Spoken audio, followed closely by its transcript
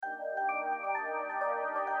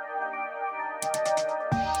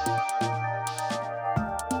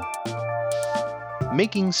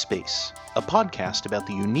Making Space, a podcast about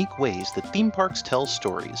the unique ways that theme parks tell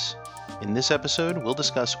stories. In this episode, we'll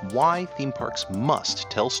discuss why theme parks must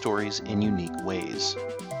tell stories in unique ways.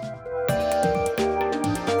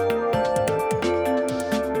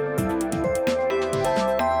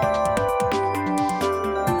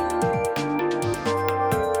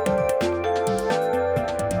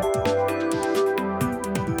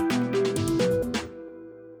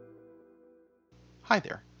 Hi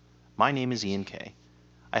there, my name is Ian Kay.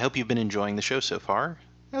 I hope you've been enjoying the show so far.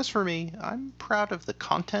 As for me, I'm proud of the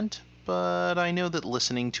content, but I know that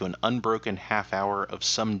listening to an unbroken half hour of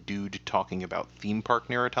some dude talking about theme park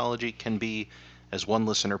narratology can be, as one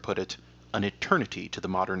listener put it, an eternity to the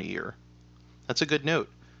modern ear. That's a good note.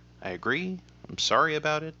 I agree, I'm sorry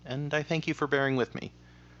about it, and I thank you for bearing with me.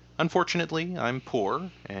 Unfortunately, I'm poor,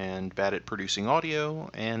 and bad at producing audio,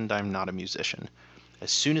 and I'm not a musician. As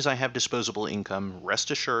soon as I have disposable income, rest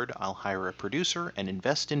assured I'll hire a producer and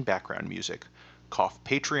invest in background music. Cough,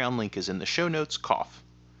 Patreon link is in the show notes, cough.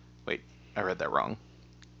 Wait, I read that wrong.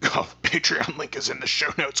 Cough, Patreon link is in the show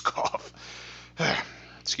notes, cough.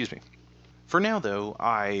 Excuse me. For now, though,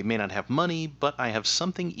 I may not have money, but I have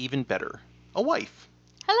something even better. A wife.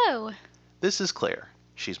 Hello. This is Claire.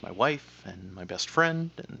 She's my wife and my best friend,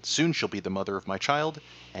 and soon she'll be the mother of my child,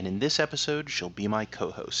 and in this episode she'll be my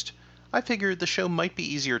co-host. I figured the show might be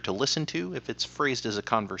easier to listen to if it's phrased as a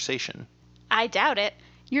conversation. I doubt it.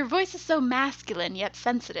 Your voice is so masculine yet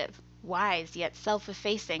sensitive, wise yet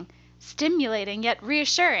self-effacing, stimulating yet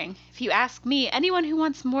reassuring. If you ask me, anyone who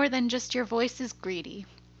wants more than just your voice is greedy.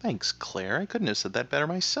 Thanks, Claire. I couldn't have said that better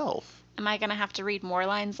myself. Am I going to have to read more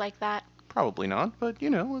lines like that? Probably not, but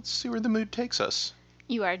let's see where the mood takes us.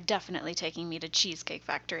 You are definitely taking me to Cheesecake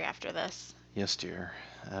Factory after this. Yes, dear.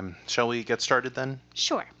 Shall we get started then?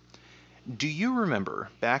 Sure. Do you remember,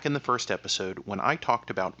 back in the first episode, when I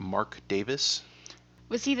talked about Mark Davis?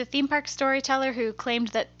 Was he the theme park storyteller who claimed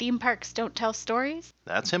that theme parks don't tell stories?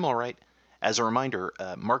 That's him, all right. As a reminder,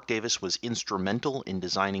 Mark Davis was instrumental in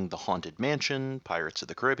designing The Haunted Mansion, Pirates of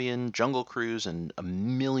the Caribbean, Jungle Cruise, and a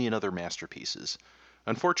million other masterpieces.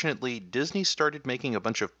 Unfortunately, Disney started making a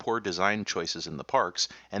bunch of poor design choices in the parks,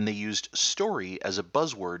 and they used story as a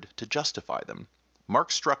buzzword to justify them.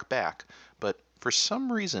 Mark struck back, but for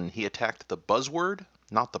some reason he attacked the buzzword,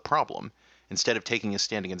 not the problem. Instead of taking a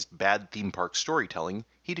stand against bad theme park storytelling,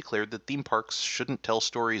 he declared that theme parks shouldn't tell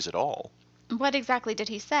stories at all. What exactly did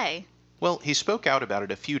he say? Well, he spoke out about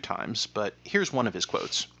it a few times, but here's one of his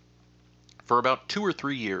quotes. For about 2 or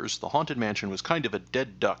 3 years, the Haunted Mansion was kind of a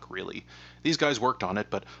dead duck, really. These guys worked on it,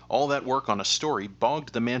 but all that work on a story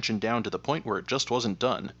bogged the mansion down to the point where it just wasn't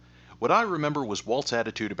done. What I remember was Walt's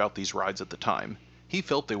attitude about these rides at the time. He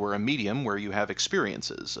felt they were a medium where you have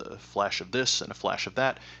experiences, a flash of this and a flash of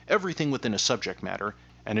that, everything within a subject matter,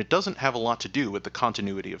 and it doesn't have a lot to do with the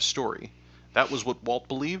continuity of story. That was what Walt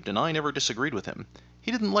believed, and I never disagreed with him. He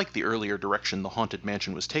didn't like the earlier direction the Haunted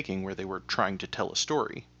Mansion was taking, where they were trying to tell a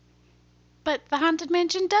story. But the Haunted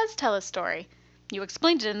Mansion does tell a story. You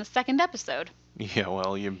explained it in the second episode. Yeah,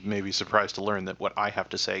 well, you may be surprised to learn that what I have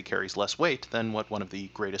to say carries less weight than what one of the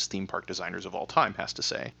greatest theme park designers of all time has to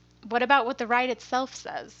say. What about what the ride itself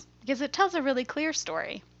says? Because it tells a really clear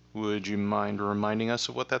story. Would you mind reminding us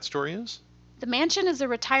of what that story is? The mansion is a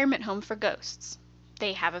retirement home for ghosts.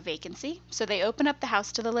 They have a vacancy, so they open up the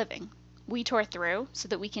house to the living. We tour through so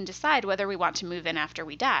that we can decide whether we want to move in after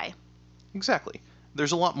we die. Exactly.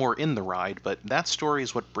 There's a lot more in the ride, but that story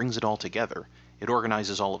is what brings it all together. It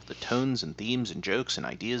organizes all of the tones and themes and jokes and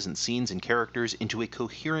ideas and scenes and characters into a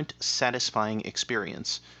coherent, satisfying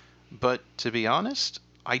experience. But to be honest,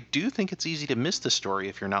 I do think it's easy to miss the story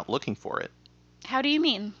if you're not looking for it. How do you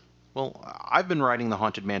mean? Well, I've been riding the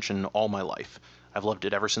Haunted Mansion all my life. I've loved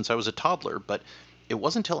it ever since I was a toddler, but it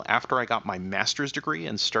wasn't until after I got my master's degree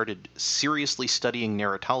and started seriously studying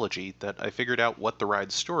narratology that I figured out what the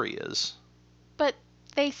ride's story is. But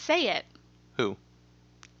they say it. Who?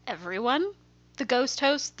 Everyone? The ghost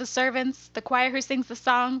host, the servants, the choir who sings the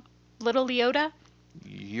song, little Leota?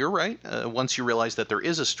 You're right. Once you realize that there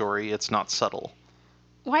is a story, it's not subtle.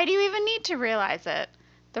 Why do you even need to realize it?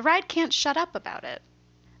 The ride can't shut up about it.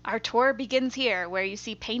 Our tour begins here, where you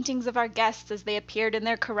see paintings of our guests as they appeared in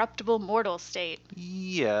their corruptible mortal state.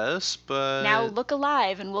 Yes, but... Now look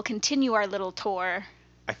alive and we'll continue our little tour.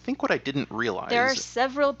 I think what I didn't realize... There are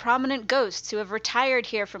several prominent ghosts who have retired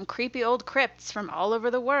here from creepy old crypts from all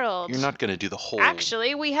over the world. You're not going to do the whole...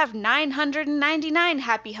 Actually, we have 999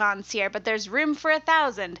 happy haunts here, but there's room for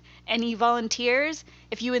 1,000. Any volunteers?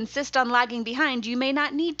 If you insist on lagging behind, you may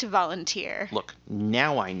not need to volunteer. Look,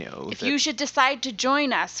 now I know If that you should decide to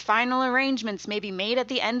join us, final arrangements may be made at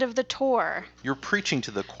the end of the tour. you're preaching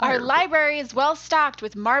to the choir. Our library is well stocked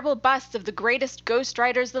with marble busts of the greatest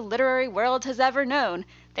ghostwriters the literary world has ever known.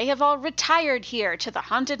 They have all retired here to the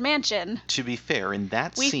haunted mansion. To be fair, in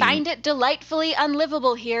that We scene... find it delightfully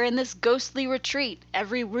unlivable here in this ghostly retreat.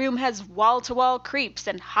 Every room has wall-to-wall creeps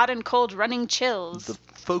and hot and cold running chills. The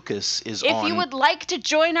focus is If on... you would like to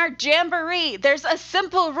join our jamboree, there's a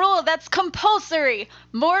simple rule that's compulsory.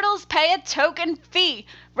 Mortals pay a token fee.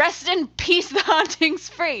 Rest in peace, the haunting's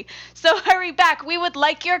free. So hurry back, we would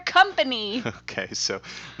like your company. Okay, so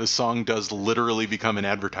the song does literally become an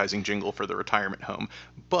advertising jingle for the retirement home.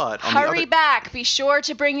 But on Hurry the other... back, be sure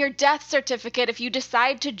to bring your death certificate if you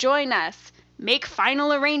decide to join us. Make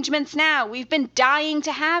final arrangements now, we've been dying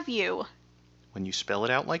to have you. When you spell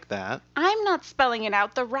it out like that... I'm not spelling it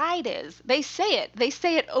out, the ride is. They say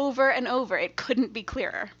it over and over. It couldn't be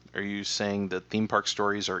clearer. Are you saying that theme park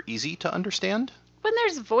stories are easy to understand? When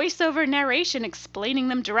there's voiceover narration explaining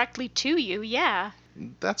them directly to you, yeah.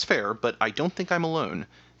 That's fair, but I don't think I'm alone.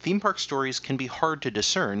 Theme park stories can be hard to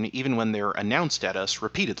discern even when they're announced at us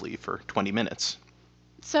repeatedly for 20 minutes.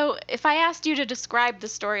 So, if I asked you to describe the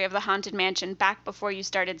story of the Haunted Mansion back before you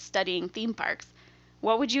started studying theme parks,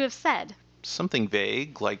 what would you have said? Something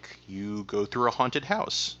vague, like you go through a haunted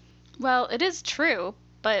house. Well, it is true,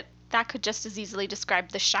 but that could just as easily describe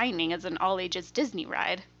The Shining as an all-ages Disney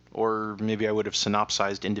ride. Or maybe I would have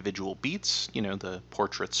synopsized individual beats. You know, the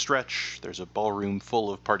portraits stretch, there's a ballroom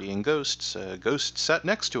full of partying ghosts, a ghost sat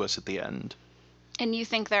next to us at the end. And you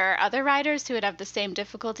think there are other riders who would have the same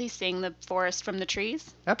difficulty seeing the forest from the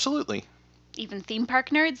trees? Absolutely. Even theme park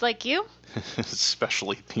nerds like you?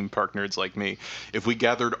 Especially theme park nerds like me. If we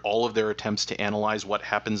gathered all of their attempts to analyze what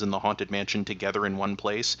happens in the Haunted Mansion together in one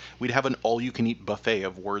place, we'd have an all-you-can-eat buffet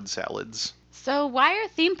of word salads. So why are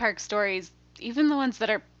theme park stories, even the ones that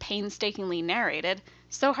are painstakingly narrated,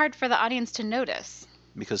 so hard for the audience to notice?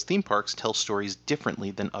 Because theme parks tell stories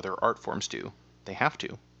differently than other art forms do. They have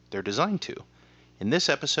to. They're designed to. In this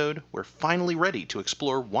episode, we're finally ready to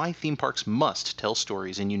explore why theme parks must tell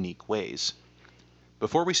stories in unique ways.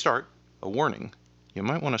 Before we start, a warning. You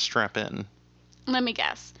might want to strap in. Let me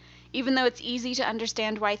guess. Even though it's easy to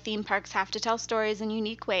understand why theme parks have to tell stories in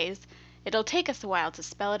unique ways, it'll take us a while to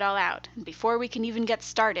spell it all out. And before we can even get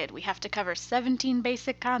started, we have to cover 17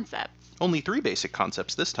 basic concepts. Only 3 basic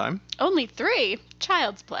concepts this time. Only 3?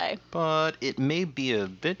 Child's play. But it may be a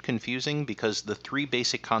bit confusing because the 3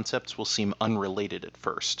 basic concepts will seem unrelated at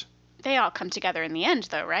first. They all come together in the end,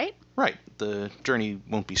 though, right? Right. The journey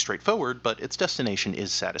won't be straightforward, but its destination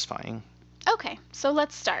is satisfying. Okay, so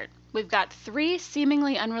let's start. We've got 3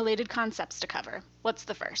 seemingly unrelated concepts to cover. What's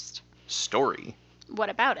the first? Story. What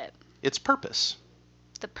about it? Its purpose.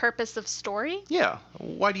 The purpose of story? Yeah.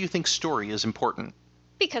 Why do you think story is important?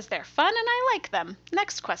 Because they're fun and I like them.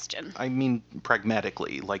 Next question. I mean,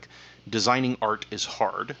 pragmatically, like, designing art is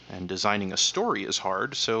hard, and designing a story is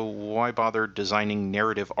hard, so why bother designing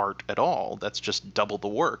narrative art at all? That's just double the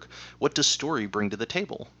work. What does story bring to the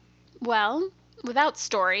table? Well, without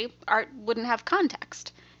story, art wouldn't have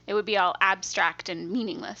context. It would be all abstract and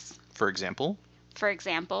meaningless. For example? For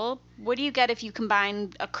example, what do you get if you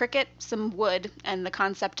combine a cricket, some wood, and the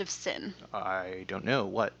concept of sin? I don't know.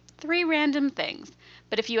 What? 3 random things.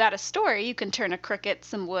 But if you add a story, you can turn a cricket,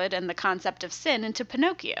 some wood, and the concept of sin into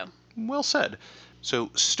Pinocchio. Well said.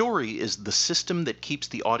 So, story is the system that keeps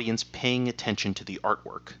the audience paying attention to the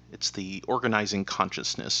artwork. It's the organizing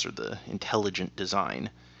consciousness, or the intelligent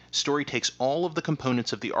design. Story takes all of the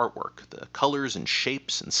components of the artwork, the colors and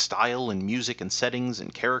shapes and style and music and settings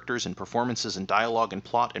and characters and performances and dialogue and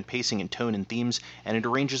plot and pacing and tone and themes, and it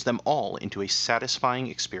arranges them all into a satisfying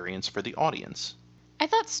experience for the audience. I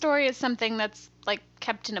thought story is something that's, like,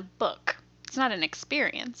 kept in a book. It's not an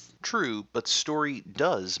experience. True, but story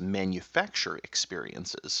does manufacture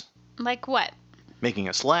experiences. Like what? Making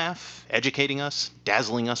us laugh, educating us,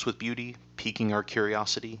 dazzling us with beauty, piquing our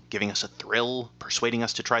curiosity, giving us a thrill, persuading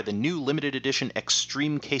us to try the new limited edition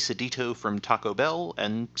Extreme Quesadito from Taco Bell,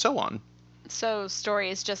 and so on. So story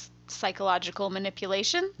is just psychological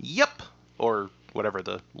manipulation? Yep! Or whatever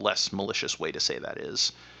the less malicious way to say that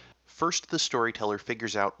is. First, the storyteller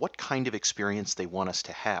figures out what kind of experience they want us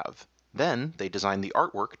to have. Then, they design the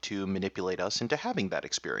artwork to manipulate us into having that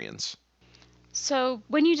experience. So,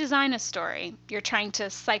 when you design a story, you're trying to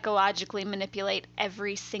psychologically manipulate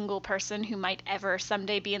every single person who might ever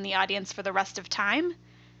someday be in the audience for the rest of time?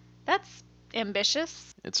 That's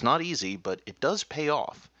ambitious. It's not easy, but it does pay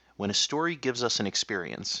off. When a story gives us an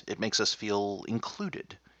experience, it makes us feel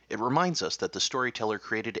included. It reminds us that the storyteller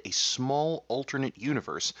created a small alternate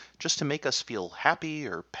universe just to make us feel happy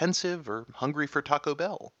or pensive or hungry for Taco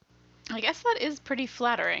Bell. I guess that is pretty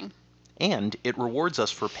flattering. And it rewards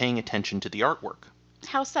us for paying attention to the artwork.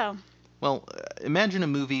 How so? Well, imagine a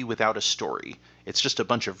movie without a story. It's just a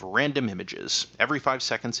bunch of random images. Every 5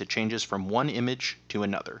 seconds, it changes from one image to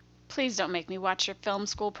another. Please don't make me watch your film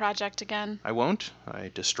school project again. I won't. I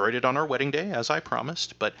destroyed it on our wedding day, as I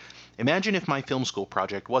promised. But imagine if my film school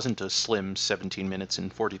project wasn't a slim 17 minutes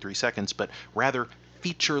and 43 seconds, but rather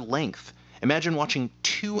feature length. Imagine watching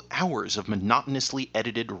 2 hours of monotonously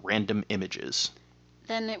edited random images.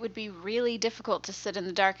 Then it would be really difficult to sit in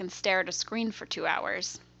the dark and stare at a screen for 2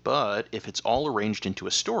 hours. But if it's all arranged into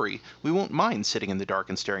a story, we won't mind sitting in the dark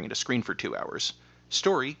and staring at a screen for 2 hours.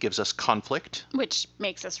 Story gives us conflict, Which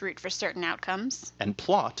makes us root for certain outcomes, and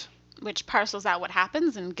plot, which parcels out what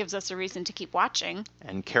happens and gives us a reason to keep watching,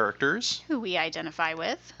 and characters, who we identify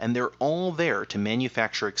with. and they're all there to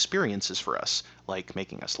manufacture experiences for us, like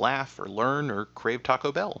making us laugh or learn or crave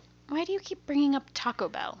Taco Bell. Why do you keep bringing up Taco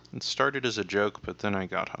Bell? It started as a joke, but then I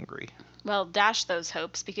got hungry. Well, dash those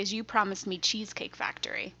hopes because you promised me Cheesecake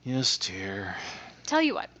Factory. Yes, dear. Tell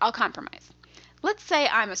you what, I'll compromise. Let's say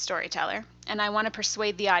I'm a storyteller, and I want to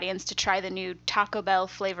persuade the audience to try the new Taco Bell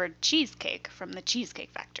flavored cheesecake from the Cheesecake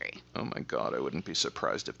Factory. Oh my god, I wouldn't be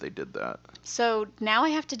surprised if they did that. So now I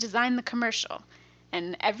have to design the commercial,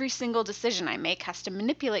 and every single decision I make has to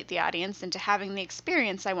manipulate the audience into having the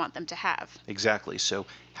experience I want them to have. Exactly, so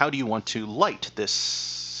how do you want to light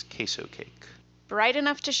this queso cake? Bright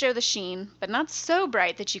enough to show the sheen, but not so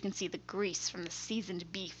bright that you can see the grease from the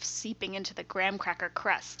seasoned beef seeping into the graham cracker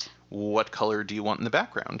crust. What color do you want in the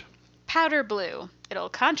background? Powder blue. It'll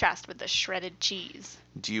contrast with the shredded cheese.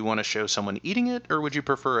 Do you want to show someone eating it, or would you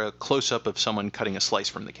prefer a close-up of someone cutting a slice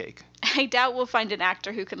from the cake? I doubt we'll find an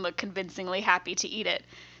actor who can look convincingly happy to eat it,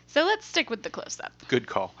 so let's stick with the close-up. Good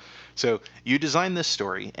call. So, you design this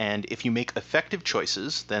story, and if you make effective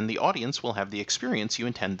choices, then the audience will have the experience you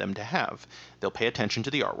intend them to have. They'll pay attention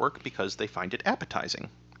to the artwork because they find it appetizing.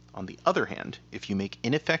 On the other hand, if you make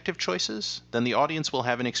ineffective choices, then the audience will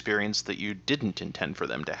have an experience that you didn't intend for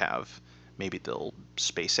them to have. Maybe they'll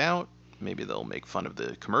space out, maybe they'll make fun of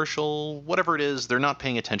the commercial, whatever it is, they're not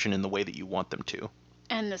paying attention in the way that you want them to.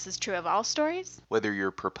 And this is true of all stories? Whether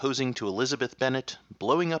you're proposing to Elizabeth Bennet,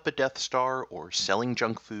 blowing up a Death Star, or selling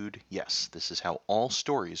junk food, yes, this is how all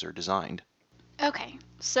stories are designed. Okay,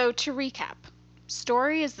 so to recap,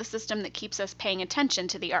 story is the system that keeps us paying attention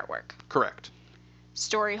to the artwork. Correct.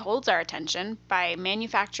 Story holds our attention by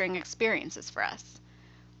manufacturing experiences for us.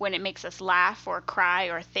 When it makes us laugh or cry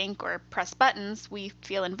or think or press buttons, we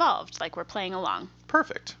feel involved, like we're playing along.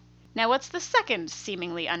 Perfect. Now, what's the second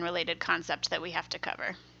seemingly unrelated concept that we have to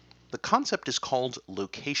cover? The concept is called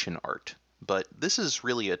location art, but this is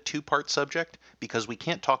really a two-part subject because we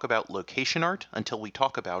can't talk about location art until we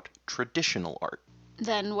talk about traditional art.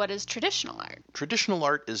 Then what is traditional art? Traditional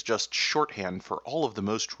art is just shorthand for all of the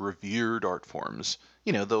most revered art forms.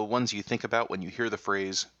 You know, the ones you think about when you hear the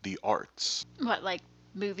phrase, the arts. What, like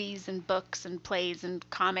movies and books and plays and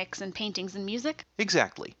comics and paintings and music?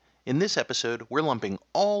 Exactly. In this episode, we're lumping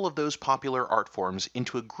all of those popular art forms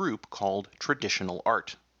into a group called traditional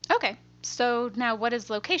art. Okay, so now what is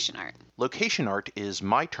location art? Location art is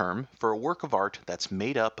my term for a work of art that's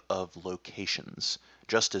made up of locations.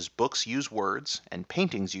 Just as books use words and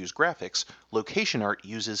paintings use graphics, location art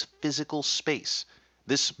uses physical space.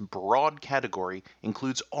 This broad category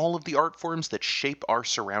includes all of the art forms that shape our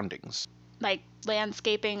surroundings. Like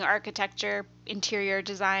landscaping, architecture, interior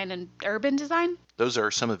design, and urban design? Those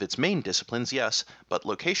are some of its main disciplines, yes, but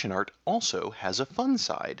location art also has a fun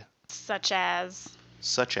side. Such as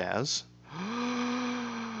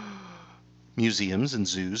museums and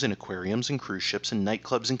zoos and aquariums and cruise ships and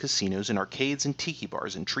nightclubs and casinos and arcades and tiki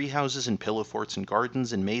bars and tree houses and pillow forts and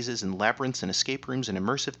gardens and mazes and labyrinths and escape rooms and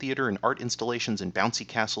immersive theater and art installations and bouncy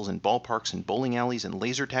castles and ballparks and bowling alleys and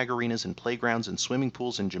laser tag arenas and playgrounds and swimming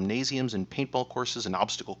pools and gymnasiums and paintball courses and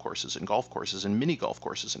obstacle courses and golf courses and mini golf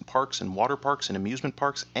courses and parks and water parks and amusement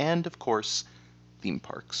parks and, of course, theme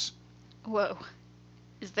parks. Whoa.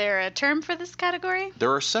 Is there a term for this category?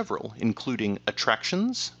 There are several, including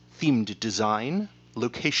attractions, themed design,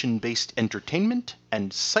 location-based entertainment,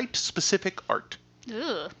 and site-specific art.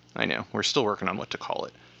 Ugh. I know, we're still working on what to call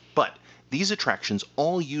it. But these attractions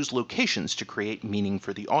all use locations to create meaning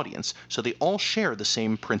for the audience, so they all share the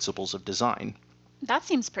same principles of design. That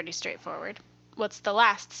seems pretty straightforward. What's the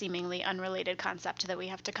last seemingly unrelated concept that we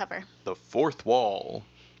have to cover? The fourth wall.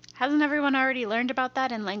 Hasn't everyone already learned about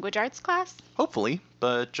that in language arts class? Hopefully,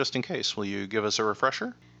 but just in case, will you give us a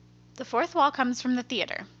refresher? The fourth wall comes from the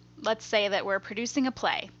theater. Let's say that we're producing a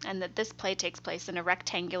play, and that this play takes place in a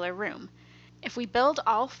rectangular room. If we build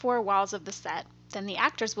all 4 walls of the set, then the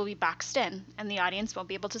actors will be boxed in, and the audience won't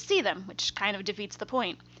be able to see them, which kind of defeats the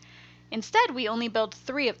point. Instead, we only build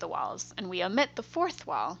 3 of the walls, and we omit the 4th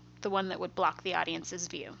wall, the one that would block the audience's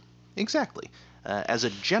view. Exactly. As a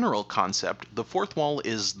general concept, the fourth wall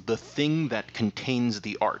is the thing that contains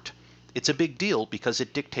the art. It's a big deal because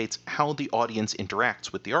it dictates how the audience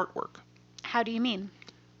interacts with the artwork. How do you mean?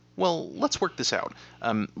 Well, let's work this out.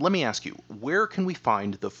 Let me ask you, where can we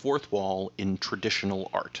find the fourth wall in traditional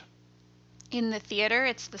art? In the theater,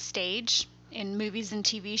 it's the stage. In movies and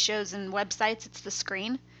TV shows and websites, it's the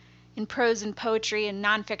screen. In prose and poetry and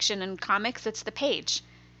nonfiction and comics, it's the page.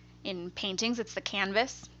 In paintings, it's the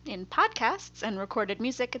canvas. In podcasts and recorded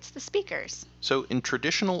music, it's the speakers. So in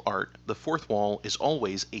traditional art, the fourth wall is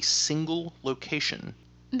always a single location.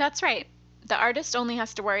 That's right. The artist only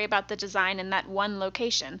has to worry about the design in that one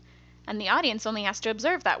location, and the audience only has to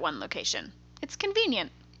observe that one location. It's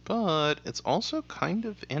convenient. But it's also kind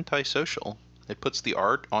of antisocial. It puts the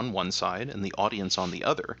art on one side and the audience on the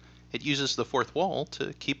other. It uses the fourth wall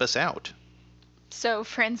to keep us out. So,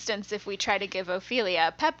 for instance, if we try to give Ophelia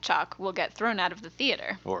a pep talk, we'll get thrown out of the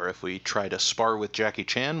theater. Or if we try to spar with Jackie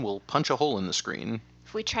Chan, we'll punch a hole in the screen.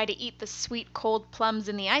 If we try to eat the sweet cold plums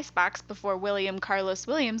in the icebox before William Carlos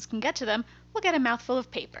Williams can get to them, we'll get a mouthful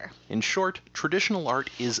of paper. In short, traditional art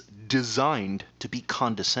is designed to be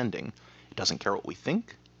condescending. It doesn't care what we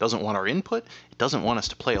think. Doesn't want our input. It doesn't want us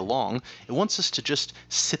to play along. It wants us to just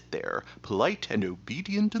sit there, polite and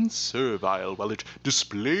obedient and servile, while it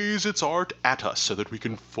displays its art at us so that we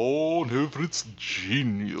can fawn over its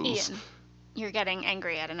genius. Ian, you're getting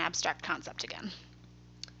angry at an abstract concept again.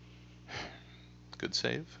 Good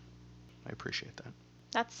save. I appreciate that.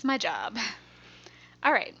 That's my job.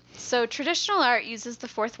 All right, so traditional art uses the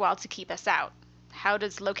fourth wall to keep us out. How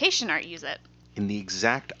does location art use it? In the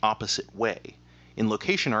exact opposite way. In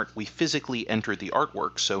location art, we physically enter the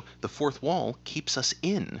artwork, so the fourth wall keeps us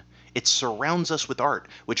in. It surrounds us with art,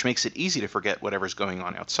 which makes it easy to forget whatever's going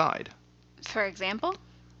on outside. For example?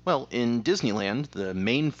 Well, in Disneyland, the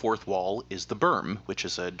main fourth wall is the berm, which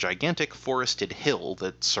is a gigantic forested hill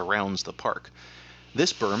that surrounds the park.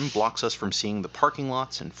 This berm blocks us from seeing the parking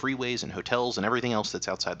lots and freeways and hotels and everything else that's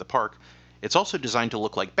outside the park. It's also designed to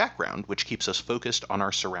look like background, which keeps us focused on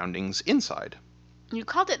our surroundings inside. You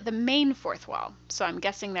called it the main fourth wall, so I'm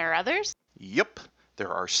guessing there are others? Yep. There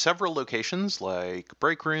are several locations like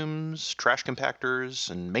break rooms, trash compactors,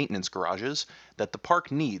 and maintenance garages that the park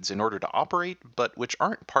needs in order to operate, but which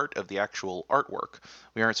aren't part of the actual artwork.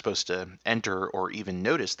 We aren't supposed to enter or even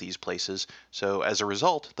notice these places, so as a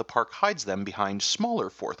result, the park hides them behind smaller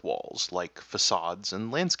fourth walls like facades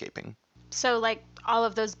and landscaping. So, like all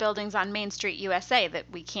of those buildings on Main Street, USA that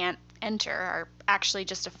we can't enter are actually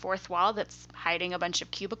just a fourth wall that's hiding a bunch of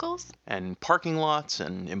cubicles? And parking lots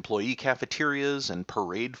and employee cafeterias and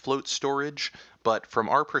parade float storage. But from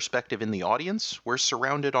our perspective in the audience, we're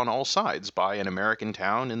surrounded on all sides by an American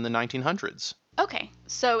town in the 1900s. Okay,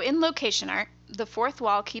 so in location art, the fourth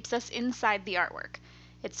wall keeps us inside the artwork.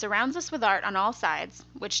 It surrounds us with art on all sides,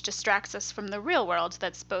 which distracts us from the real world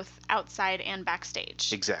that's both outside and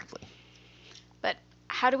backstage. Exactly. But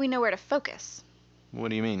how do we know where to focus? What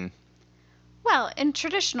do you mean? Well, in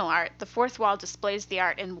traditional art, the fourth wall displays the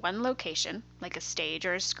art in one location, like a stage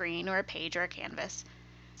or a screen or a page or a canvas.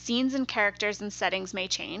 Scenes and characters and settings may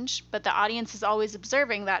change, but the audience is always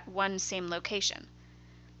observing that one same location.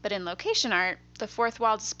 But in location art, the fourth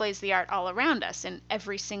wall displays the art all around us in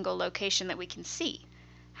every single location that we can see.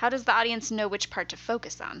 How does the audience know which part to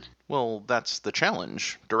focus on? Well, that's the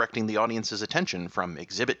challenge, directing the audience's attention from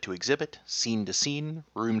exhibit to exhibit, scene to scene,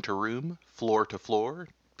 room to room, floor to floor,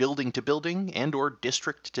 building to building, and or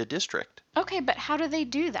district to district. Okay, but how do they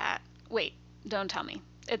do that? Wait, don't tell me.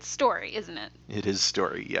 It's story, isn't it? It is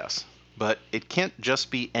story, yes. But it can't just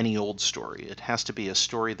be any old story. It has to be a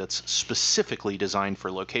story that's specifically designed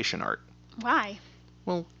for location art. Why?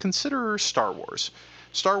 Well, consider Star Wars.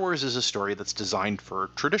 Star Wars is a story that's designed for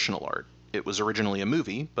traditional art. It was originally a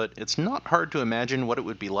movie, but it's not hard to imagine what it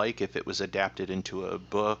would be like if it was adapted into a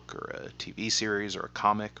book or a TV series or a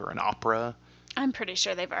comic or an opera. I'm pretty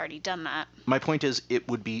sure they've already done that. My point is, it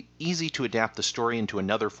would be easy to adapt the story into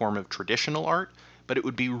another form of traditional art, but it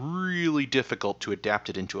would be really difficult to adapt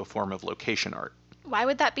it into a form of location art. Why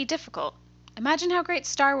would that be difficult? Imagine how great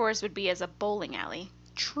Star Wars would be as a bowling alley.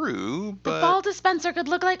 True, but... The ball dispenser could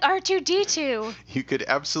look like R2-D2. You could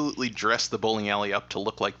absolutely dress the bowling alley up to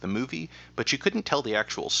look like the movie, but you couldn't tell the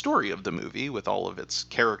actual story of the movie with all of its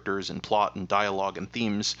characters and plot and dialogue and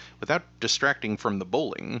themes without distracting from the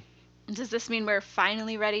bowling. Does this mean we're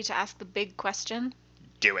finally ready to ask the big question?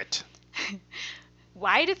 Do it.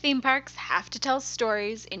 Why do theme parks have to tell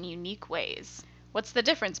stories in unique ways? What's the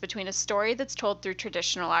difference between a story that's told through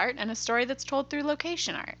traditional art and a story that's told through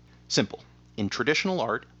location art? Simple. In traditional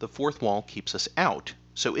art, the fourth wall keeps us out,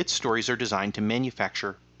 so its stories are designed to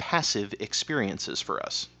manufacture passive experiences for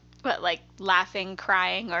us. What, like laughing,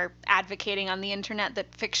 crying, or advocating on the internet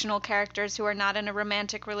that fictional characters who are not in a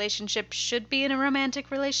romantic relationship should be in a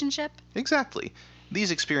romantic relationship? Exactly.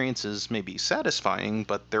 These experiences may be satisfying,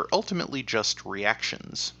 but they're ultimately just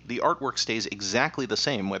reactions. The artwork stays exactly the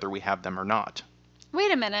same whether we have them or not.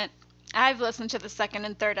 Wait a minute. I've listened to the second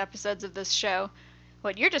and third episodes of this show.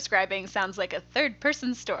 What you're describing sounds like a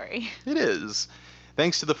third-person story. It is.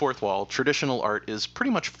 Thanks to the fourth wall, traditional art is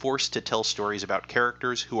pretty much forced to tell stories about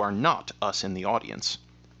characters who are not us in the audience.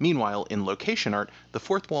 Meanwhile, in location art, the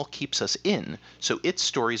fourth wall keeps us in, so its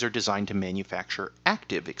stories are designed to manufacture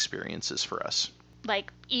active experiences for us.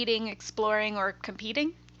 Like eating, exploring, or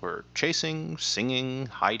competing? We're chasing, singing,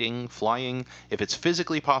 hiding, flying. If it's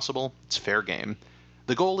physically possible, it's fair game.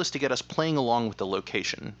 The goal is to get us playing along with the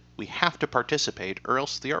location. We have to participate, or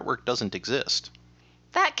else the artwork doesn't exist.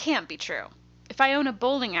 That can't be true. If I own a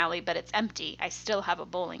bowling alley but it's empty, I still have a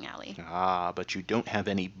bowling alley. Ah, but you don't have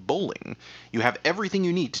any bowling. You have everything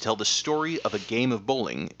you need to tell the story of a game of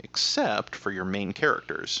bowling, except for your main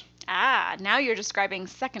characters. Ah, now you're describing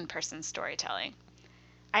second-person storytelling.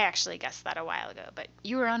 I actually guessed that a while ago, but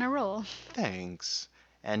you were on a roll. Thanks.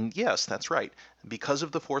 And yes, that's right. Because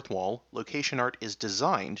of the fourth wall, location art is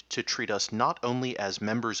designed to treat us not only as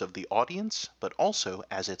members of the audience, but also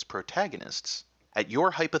as its protagonists. At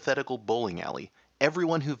your hypothetical bowling alley,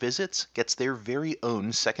 everyone who visits gets their very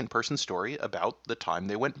own second-person story about the time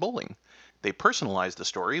they went bowling. They personalize the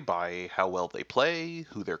story by how well they play,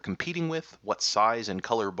 who they're competing with, what size and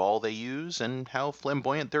color ball they use, and how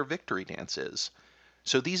flamboyant their victory dance is.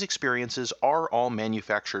 So these experiences are all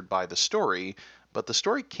manufactured by the story, but the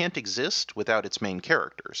story can't exist without its main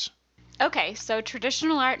characters. Okay, so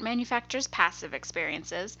traditional art manufactures passive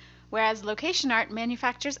experiences, whereas location art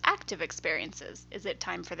manufactures active experiences. Is it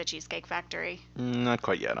time for the Cheesecake Factory? Not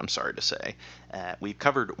quite yet, I'm sorry to say. We've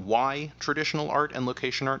covered why traditional art and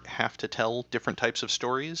location art have to tell different types of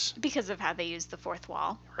stories, Because of how they use the fourth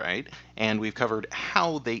wall. right? And we've covered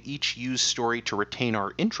how they each use story to retain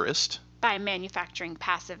our interest, By manufacturing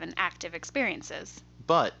passive and active experiences.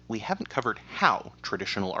 but we haven't covered how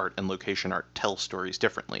traditional art and location art tell stories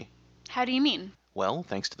differently. How do you mean? Well,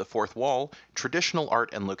 thanks to the fourth wall, traditional art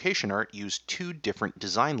and location art use two different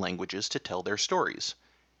design languages to tell their stories.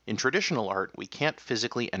 In traditional art, we can't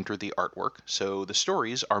physically enter the artwork, so the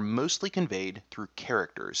stories are mostly conveyed through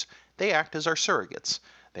characters. They act as our surrogates.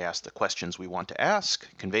 They ask the questions we want to ask,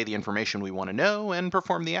 convey the information we want to know, and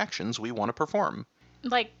perform the actions we want to perform.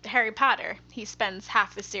 Like Harry Potter, he spends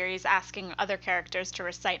half the series asking other characters to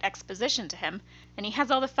recite exposition to him, and he has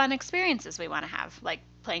all the fun experiences we want to have, like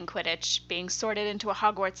playing Quidditch, being sorted into a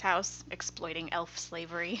Hogwarts house, exploiting elf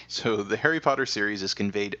slavery. So the Harry Potter series is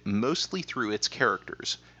conveyed mostly through its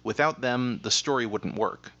characters. Without them, the story wouldn't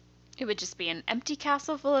work. It would just be an empty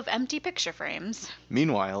castle full of empty picture frames.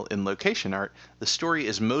 Meanwhile, in location art, the story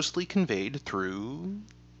is mostly conveyed through...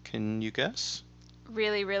 Can you guess?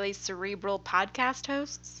 Really, really cerebral podcast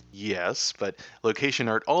hosts? Yes, but location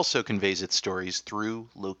art also conveys its stories through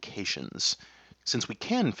locations. Since we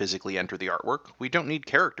can physically enter the artwork, we don't need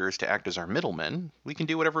characters to act as our middlemen. We can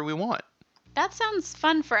do whatever we want. That sounds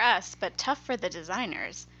fun for us, but tough for the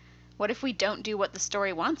designers. What if we don't do what the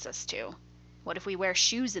story wants us to? What if we wear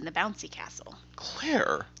shoes in the bouncy castle?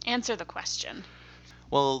 Claire! Answer the question.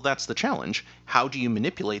 Well, that's the challenge. How do you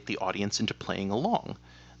manipulate the audience into playing along?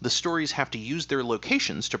 The stories have to use their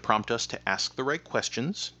locations to prompt us to ask the right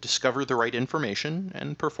questions, discover the right information,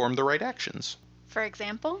 and perform the right actions. For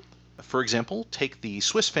example? For example, take the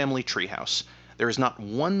Swiss Family Treehouse. There is not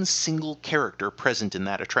one single character present in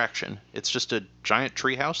that attraction. It's just a giant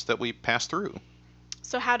treehouse that we pass through.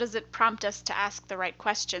 So how does it prompt us to ask the right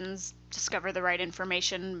questions, discover the right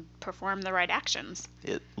information, perform the right actions?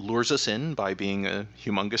 It lures us in by being a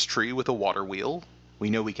humongous tree with a water wheel. We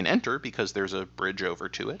know we can enter because there's a bridge over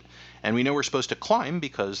to it, and we know we're supposed to climb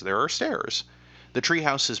because there are stairs. The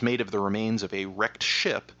treehouse is made of the remains of a wrecked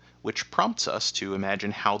ship, which prompts us to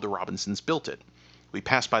imagine how the Robinsons built it. We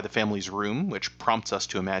pass by the family's room, which prompts us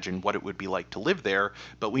to imagine what it would be like to live there,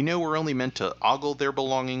 but we know we're only meant to ogle their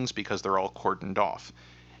belongings because they're all cordoned off.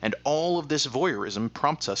 And all of this voyeurism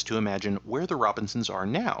prompts us to imagine where the Robinsons are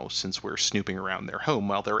now, since we're snooping around their home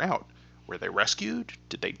while they're out. Were they rescued?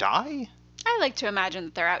 Did they die? I like to imagine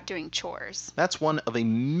that they're out doing chores. That's one of a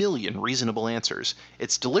million reasonable answers.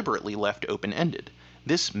 It's deliberately left open-ended.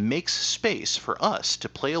 This makes space for us to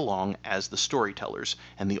play along as the storytellers,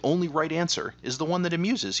 and the only right answer is the one that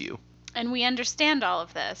amuses you. And we understand all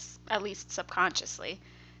of this, at least subconsciously,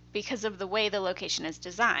 because of the way the location is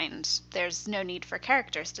designed. There's no need for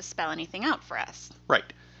characters to spell anything out for us.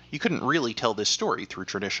 Right. You couldn't really tell this story through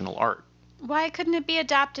traditional art. Why couldn't it be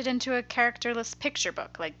adapted into a characterless picture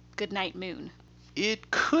book like Goodnight Moon?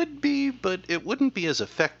 It could be, but it wouldn't be as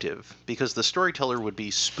effective, because the storyteller would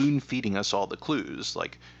be spoon-feeding us all the clues,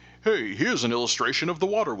 like, "Hey, here's an illustration of the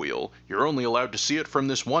water wheel. You're only allowed to see it from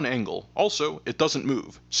this one angle. Also, it doesn't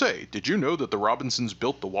move. Say, did you know that the Robinsons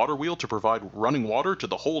built the water wheel to provide running water to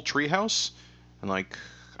the whole treehouse?" And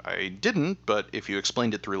I didn't, but if you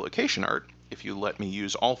explained it through location art, if you let me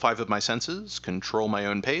use all 5 of my senses, control my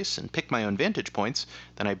own pace, and pick my own vantage points,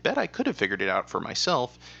 then I bet I could have figured it out for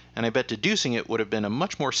myself, and I bet deducing it would have been a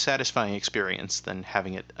much more satisfying experience than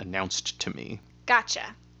having it announced to me.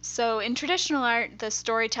 Gotcha. So in traditional art, the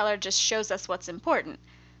storyteller just shows us what's important,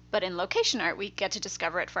 but in location art, we get to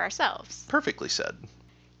discover it for ourselves. Perfectly said.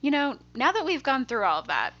 You know, now that we've gone through all of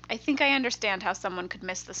that, I think I understand how someone could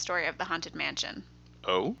miss the story of the Haunted Mansion.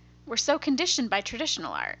 Oh? We're so conditioned by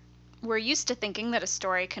traditional art. We're used to thinking that a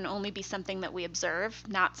story can only be something that we observe,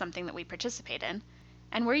 not something that we participate in.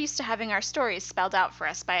 And we're used to having our stories spelled out for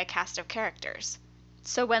us by a cast of characters.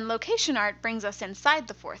 So when location art brings us inside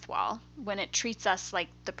the fourth wall, when it treats us like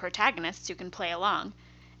the protagonists who can play along,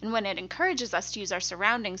 and when it encourages us to use our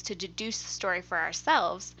surroundings to deduce the story for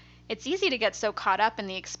ourselves, it's easy to get so caught up in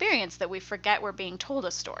the experience that we forget we're being told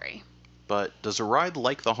a story. But does a ride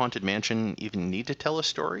like the Haunted Mansion even need to tell a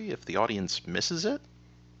story if the audience misses it?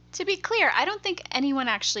 To be clear, I don't think anyone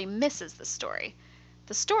actually misses the story.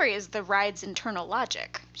 The story is the ride's internal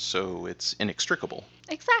logic. So it's inextricable.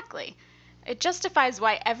 Exactly. It justifies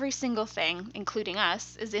why every single thing, including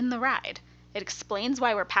us, is in the ride. It explains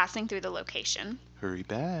why we're passing through the location. Hurry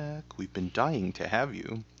back, we've been dying to have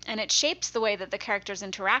you. And it shapes the way that the characters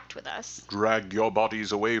interact with us. Drag your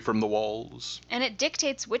bodies away from the walls. And it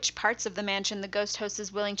dictates which parts of the mansion the ghost host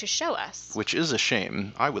is willing to show us. Which is a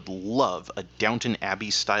shame. I would love a Downton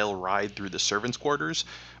Abbey-style ride through the servants' quarters,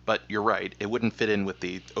 but you're right, it wouldn't fit in with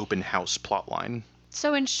the open house plotline.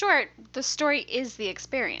 So in short, the story is the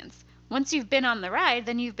experience. Once you've been on the ride,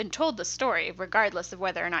 then you've been told the story, regardless of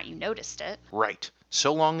whether or not you noticed it. Right.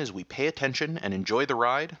 So long as we pay attention and enjoy the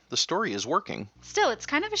ride, the story is working. Still, it's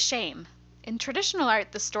kind of a shame. In traditional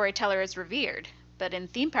art, the storyteller is revered, but in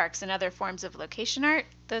theme parks and other forms of location art,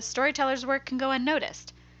 the storyteller's work can go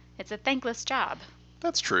unnoticed. It's a thankless job.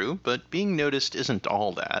 That's true, but being noticed isn't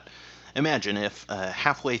all that. Imagine if,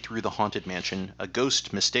 halfway through the Haunted Mansion, a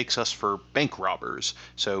ghost mistakes us for bank robbers.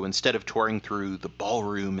 So instead of touring through the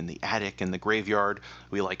ballroom and the attic and the graveyard,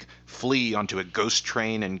 we flee onto a ghost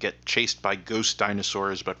train and get chased by ghost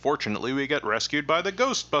dinosaurs, but fortunately we get rescued by the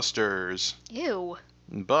Ghostbusters. Ew.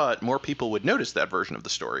 But more people would notice that version of the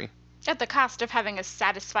story. At the cost of having a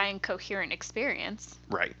satisfying, coherent experience.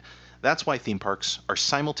 Right. That's why theme parks are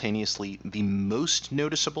simultaneously the most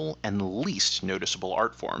noticeable and least noticeable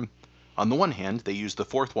art form. On the one hand, they use the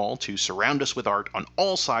fourth wall to surround us with art on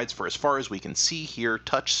all sides for as far as we can see, hear,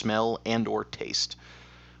 touch, smell, and/or taste.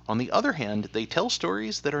 On the other hand, they tell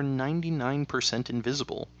stories that are 99%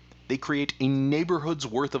 invisible. They create a neighborhood's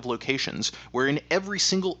worth of locations wherein every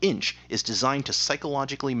single inch is designed to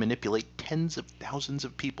psychologically manipulate tens of thousands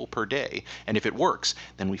of people per day, and if it works,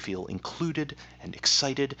 then we feel included and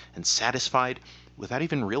excited and satisfied without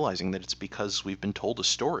even realizing that it's because we've been told a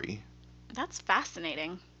story. That's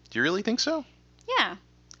fascinating. Do you really think so? Yeah.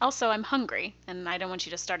 Also, I'm hungry, and I don't want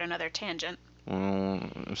you to start another tangent.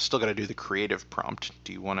 I've still got to do the creative prompt.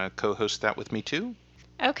 Do you want to co-host that with me too?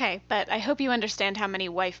 Okay, but I hope you understand how many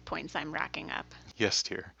wife points I'm racking up. Yes,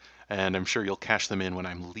 dear. And I'm sure you'll cash them in when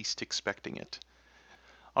I'm least expecting it.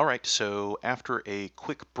 All right, so after a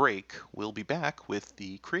quick break, we'll be back with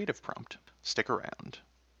the creative prompt. Stick around.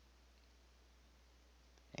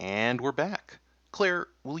 And we're back. Claire,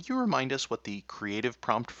 will you remind us what the creative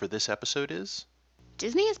prompt for this episode is?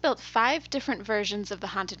 Disney has built 5 different versions of the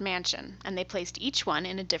Haunted Mansion, and they placed each one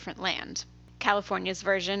in a different land. California's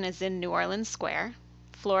version is in New Orleans Square,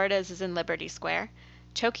 Florida's is in Liberty Square,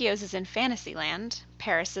 Tokyo's is in Fantasyland,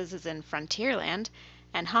 Paris's is in Frontierland,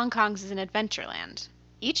 and Hong Kong's is in Adventureland.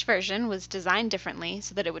 Each version was designed differently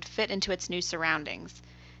so that it would fit into its new surroundings.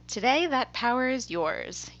 Today, that power is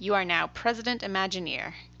yours. You are now President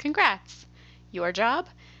Imagineer. Congrats! Your job?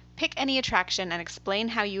 Pick any attraction and explain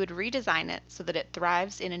how you would redesign it so that it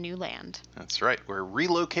thrives in a new land. That's right, we're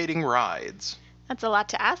relocating rides. That's a lot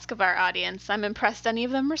to ask of our audience. I'm impressed any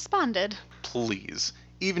of them responded. Please.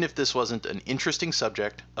 Even if this wasn't an interesting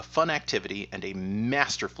subject, a fun activity, and a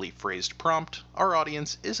masterfully phrased prompt, our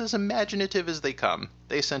audience is as imaginative as they come.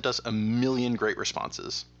 They sent us a million great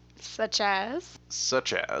responses. Such as?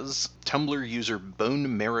 Such as Tumblr user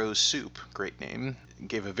Bone Marrow Soup, great name,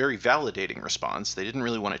 gave a very validating response. They didn't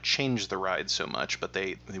really want to change the ride so much, but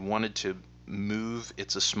they wanted to move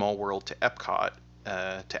It's a Small World to Epcot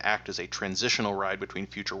to act as a transitional ride between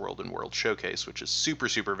Future World and World Showcase, which is super,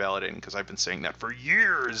 super validating because I've been saying that for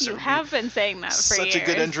years. You have been saying that for years. Such a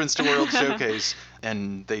good entrance to World Showcase.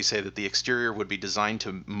 And they say that the exterior would be designed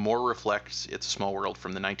to more reflect It's a Small World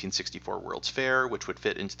from the 1964 World's Fair, which would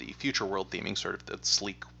fit into the Future World theming, sort of that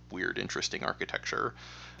sleek, weird, interesting architecture.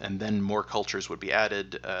 And then more cultures would be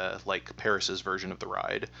added, like Paris's version of the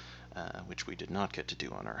ride, which we did not get to do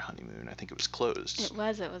on our honeymoon. I think it was closed. It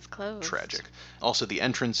was closed. Tragic. Also, the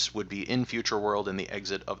entrance would be in Future World, and the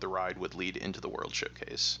exit of the ride would lead into the World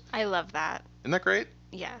Showcase. I love that. Isn't that great?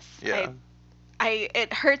 Yes. Yeah.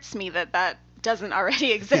 It hurts me that doesn't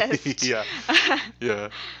already exist. Yeah. Yeah.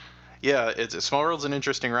 Yeah, Small World's an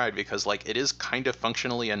interesting ride because, like, it is kind of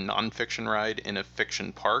functionally a non-fiction ride in a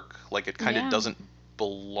fiction park. Like, it kind of doesn't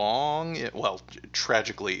belong.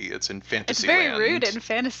 Tragically, it's in Fantasyland. It's very rude in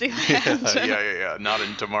Fantasyland. Yeah. Not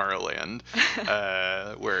in Tomorrowland,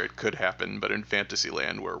 where it could happen, but in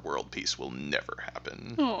Fantasyland, where world peace will never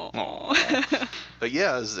happen. Aww. But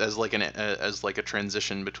yeah, as like a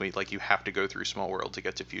transition between, like, you have to go through Small World to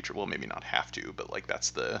get to Future. Well, maybe not have to, but like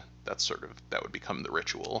that would become the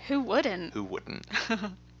ritual. Who wouldn't?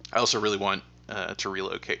 I also really want to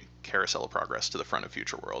relocate Carousel of Progress to the front of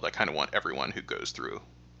Future World. I kind of want everyone who goes through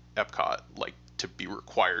Epcot, like, to be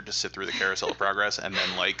required to sit through the Carousel of Progress, and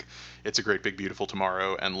then, like, It's a Great Big Beautiful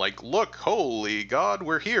Tomorrow, and, like, look, holy God,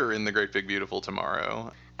 we're here in the Great Big Beautiful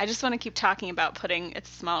Tomorrow. I just want to keep talking about putting It's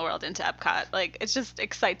a Small World into Epcot. Like, it just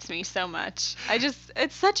excites me so much.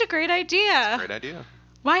 It's such a great idea. It's a great idea.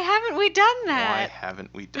 Why haven't we done that? Why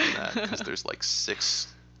haven't we done that? Because there's, like, 6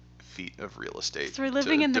 feet of real estate. So we're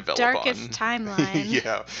living in the darkest timeline.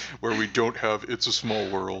 Yeah, where we don't have It's a Small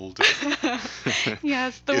World.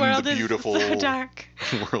 Yes, the world is beautiful so dark.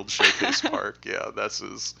 World Showcase Park. Yeah, that's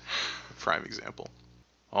his prime example.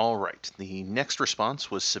 All right, the next response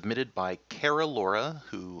was submitted by Cara Laura,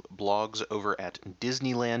 who blogs over at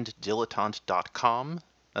DisneylandDilettante.com.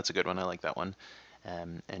 That's a good one. I like that one.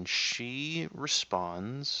 And she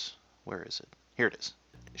responds, where is it? Here it is.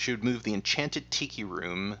 She would move the Enchanted Tiki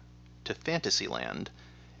Room to Fantasyland,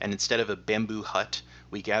 and instead of a bamboo hut,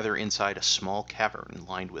 we gather inside a small cavern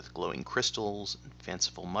lined with glowing crystals and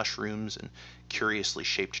fanciful mushrooms and curiously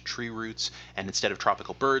shaped tree roots, and instead of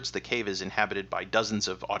tropical birds, the cave is inhabited by dozens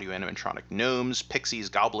of audio-animatronic gnomes, pixies,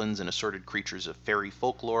 goblins, and assorted creatures of fairy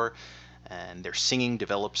folklore, and their singing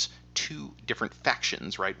develops 2 different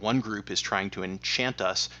factions, right? One group is trying to enchant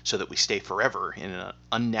us so that we stay forever in an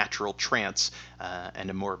unnatural trance, and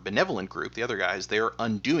a more benevolent group, the other guys, they are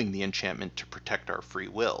undoing the enchantment to protect our free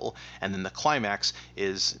will. And then the climax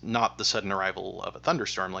is not the sudden arrival of a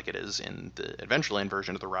thunderstorm like it is in the Adventureland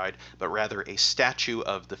version of the ride, but rather a statue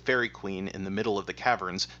of the Fairy Queen in the middle of the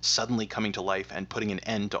caverns suddenly coming to life and putting an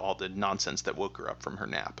end to all the nonsense that woke her up from her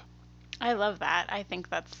nap. I love that. I think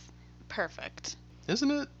that's perfect.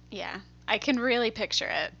 Isn't it? Yeah, I can really picture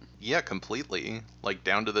it. Yeah, completely. Like,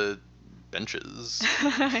 down to the benches.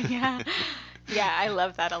 Yeah. Yeah, I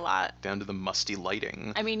love that a lot. Down to the musty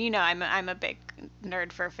lighting. I mean, I'm a big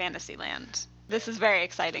nerd for Fantasyland. This is very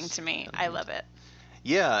exciting to me. I love it.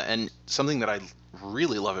 Yeah, and something that I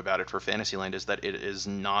really love about it for Fantasyland is that it is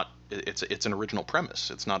not, it's an original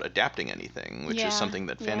premise. It's not adapting anything, which is something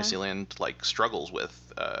that Fantasyland, like, struggles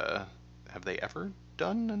with. Have they ever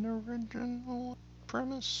done an original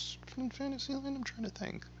premise from Fantasyland? I'm trying to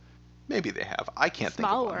think. Maybe they have. I can't think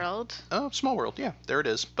of one. Small World. Oh, Small World. Yeah, there it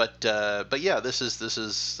is. But yeah, this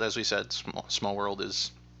is as we said, Small World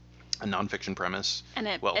is a nonfiction premise. And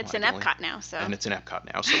it's in Epcot now, so. And it's in Epcot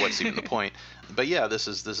now, so what's even the point? But yeah, this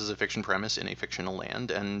is a fiction premise in a fictional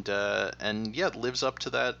land, and yeah, it lives up to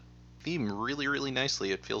that theme really, really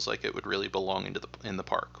nicely. It feels like it would really belong in the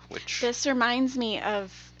park. Which this reminds me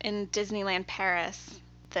of in Disneyland Paris,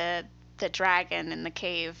 the dragon in the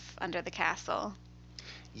cave under the castle.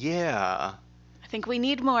 Yeah. I think we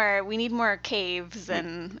need more caves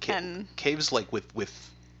and caves, like with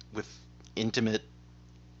intimate,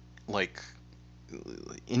 like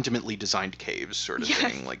intimately designed caves sort of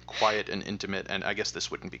thing, like quiet and intimate. And I guess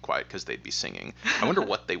this wouldn't be quiet because they'd be singing. I wonder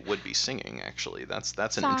what they would be singing, actually. That's an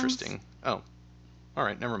Songs. Interesting. Oh, all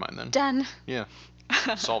right, never mind then. Done. Yeah,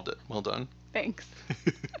 solved it. Well done. Thanks.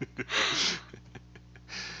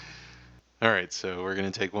 All right, so we're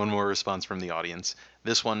going to take one more response from the audience.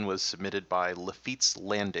 This one was submitted by Lafitte's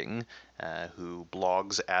Landing, who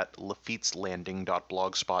blogs at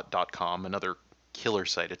lafitteslanding.blogspot.com, another killer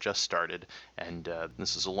site. It just started, and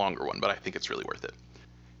this is a longer one, but I think it's really worth it.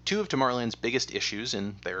 Two of Tomorrowland's biggest issues,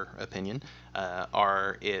 in their opinion,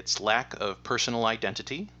 are its lack of personal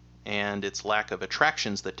identity and its lack of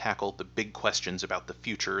attractions that tackle the big questions about the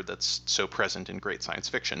future that's so present in great science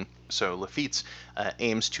fiction. So Lafitte's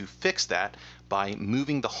aims to fix that by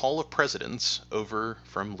moving the Hall of Presidents over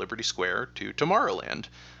from Liberty Square to Tomorrowland.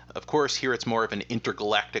 Of course, here it's more of an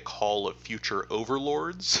intergalactic hall of future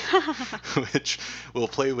overlords, which will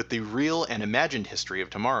play with the real and imagined history of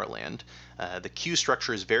Tomorrowland. The queue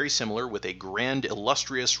structure is very similar, with a grand,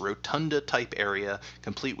 illustrious, rotunda-type area,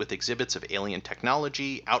 complete with exhibits of alien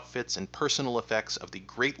technology, outfits, and personal effects of the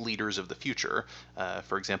great leaders of the future.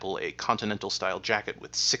 For example, a continental-style jacket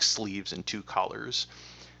with 6 sleeves and 2 collars.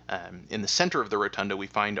 In the center of the rotunda, we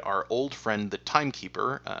find our old friend, the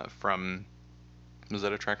Timekeeper, from... Was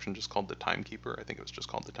that attraction just called the Timekeeper? I think it was just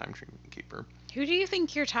called the Timekeeper. Who do you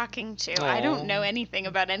think you're talking to? I don't know anything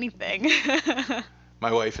about anything. My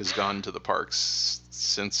wife has gone to the parks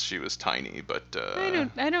since she was tiny, but I'm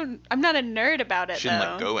not a nerd about it, she didn't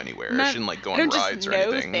though. like go anywhere. Not, She didn't like go on rides or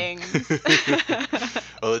anything. Things.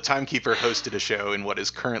 Well, the Timekeeper hosted a show in what is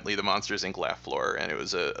currently the Monsters, Inc. laugh floor, and it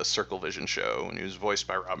was a Circle Vision show, and he was voiced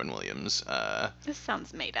by Robin Williams. This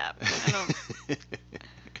sounds made up. I don't...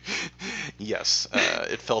 Yes,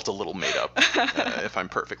 it felt a little made up, if I'm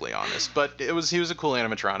perfectly honest. But he was a cool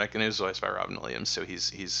animatronic, and he was voiced by Robin Williams, so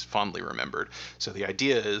he's fondly remembered. So the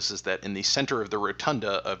idea is that in the center of the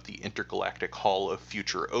rotunda of the intergalactic hall of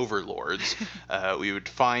future overlords, we would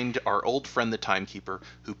find our old friend the Timekeeper,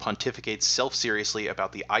 who pontificates self-seriously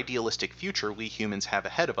about the idealistic future we humans have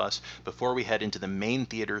ahead of us before we head into the main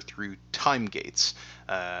theater through time gates,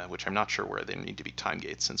 which I'm not sure where they need to be time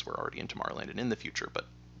gates since we're already in Tomorrowland and in the future, but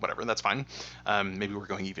whatever, that's fine. Maybe we're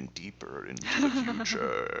going even deeper into the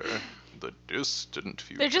future. The distant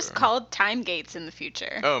future. They're just called time gates in the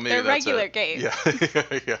future. Oh, maybe they're that's regular it. gates. Yeah,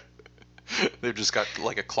 yeah. They've just got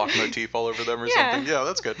like a clock motif all over them or something. Yeah,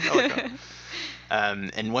 that's good. I like that.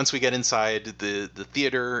 And once we get inside the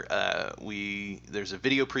theater, there's a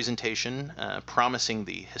video presentation promising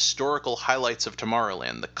the historical highlights of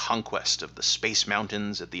Tomorrowland, the conquest of the Space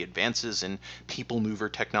Mountains, the advances in people mover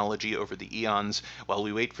technology over the eons, while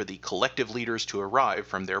we wait for the collective leaders to arrive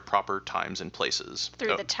from their proper times and places.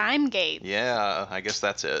 Through the time gate. Yeah, I guess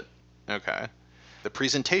that's it. Okay. The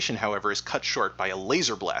presentation, however, is cut short by a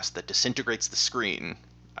laser blast that disintegrates the screen.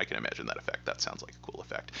 I can imagine that effect. That sounds like a cool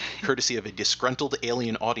effect. Courtesy of a disgruntled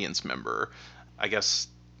alien audience member. I guess,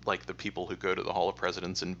 like the people who go to the Hall of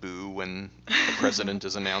Presidents and boo when the president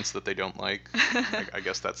is announced that they don't like. I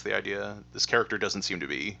guess that's the idea. This character doesn't seem to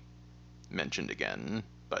be mentioned again.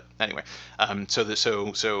 But anyway,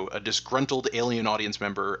 so a disgruntled alien audience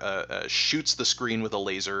member shoots the screen with a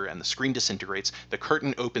laser, and the screen disintegrates. The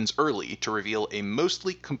curtain opens early to reveal a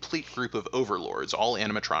mostly complete group of overlords, all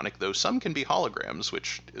animatronic, though some can be holograms,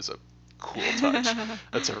 which is a cool touch.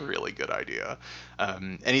 That's a really good idea.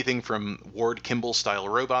 Anything from Ward Kimball style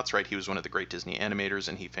robots, right? He was one of the great Disney animators,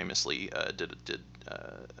 and he famously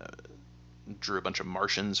drew a bunch of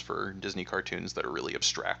Martians for Disney cartoons that are really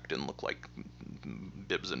abstract and look like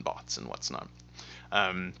bibs and bots and what's not.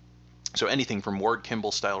 So anything from Ward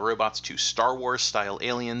Kimball style robots to Star Wars style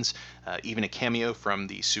aliens, even a cameo from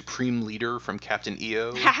the Supreme Leader from Captain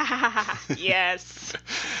EO. Yes.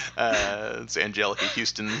 It's Angelica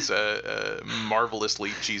Houston's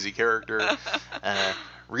marvelously cheesy character.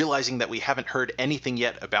 Realizing that we haven't heard anything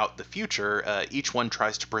yet about the future, each one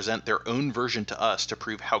tries to present their own version to us to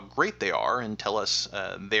prove how great they are and tell us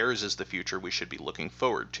theirs is the future we should be looking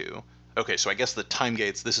forward to. Okay, so I guess the time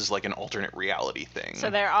gates, this is like an alternate reality thing. So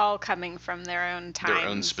they're all coming from their own times. Their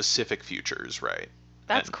own specific futures, right?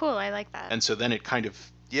 That's cool. I like that. And so then it kind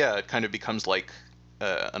of becomes like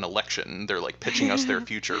an election. They're like pitching us their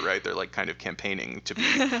future, right? They're like kind of campaigning to be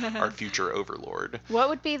our future overlord. What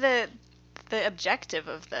would be the objective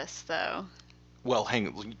of this, though? Well,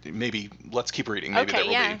 maybe let's keep reading. Maybe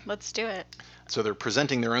okay, yeah, let's do it. So they're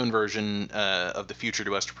presenting their own version of the future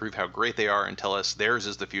to us to prove how great they are and tell us theirs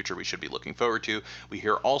is the future we should be looking forward to. We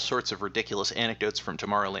hear all sorts of ridiculous anecdotes from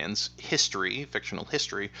Tomorrowland's history, fictional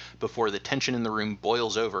history, before the tension in the room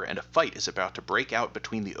boils over and a fight is about to break out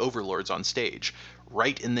between the overlords on stage.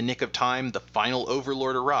 Right in the nick of time, the final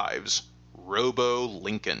overlord arrives. Robo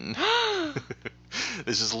Lincoln.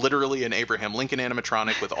 This is literally an Abraham Lincoln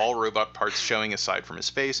animatronic with all robot parts showing aside from his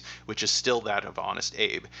face, which is still that of Honest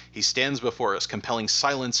Abe. He stands before us, compelling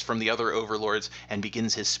silence from the other overlords, and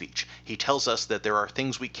begins his speech. He tells us that there are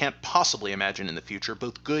things we can't possibly imagine in the future,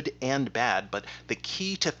 both good and bad, but the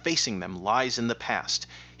key to facing them lies in the past.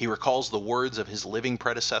 He recalls the words of his living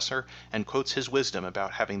predecessor and quotes his wisdom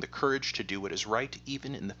about having the courage to do what is right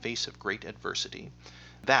even in the face of great adversity.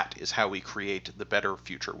 That is how we create the better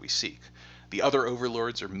future we seek. The other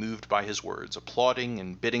overlords are moved by his words, applauding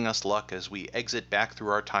and bidding us luck as we exit back through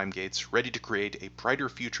our time gates, ready to create a brighter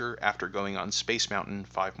future after going on Space Mountain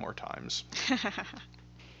 5 more times.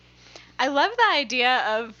 I love the idea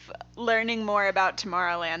of learning more about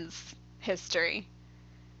Tomorrowland's history.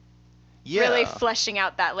 Yeah. Really fleshing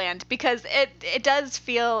out that land, because it does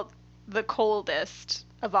feel the coldest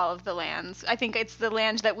of all of the lands. I think it's the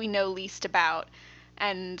land that we know least about,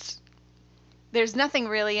 and there's nothing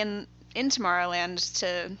really in Tomorrowland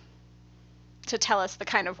to tell us the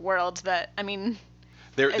kind of world that, I mean,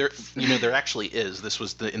 there actually is. This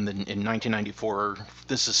was in 1994.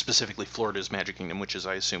 This is specifically Florida's Magic Kingdom, which is,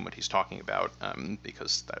 I assume, what he's talking about,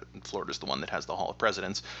 because Florida's the one that has the Hall of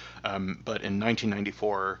Presidents. But in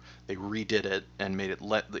 1994, they redid it and made it.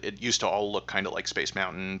 It used to all look kind of like Space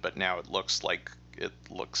Mountain, but now it looks like it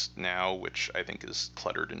looks now, which I think is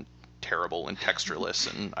cluttered and terrible and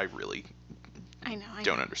textureless, and I really I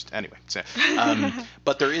don't understand. Anyway, so,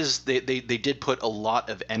 but they did put a lot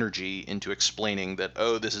of energy into explaining that,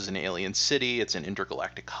 oh, this is an alien city, it's an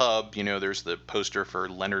intergalactic hub. There's the poster for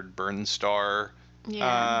Leonard Bernstein.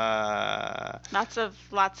 Yeah. Lots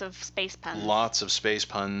of space puns. Lots of space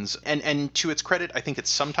puns. And to its credit, I think it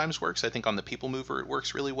sometimes works. I think on the People Mover it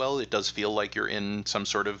works really well. It does feel like you're in some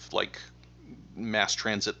sort of like mass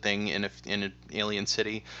transit thing in an alien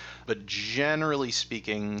city. But generally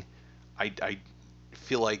speaking, I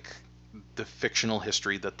feel like the fictional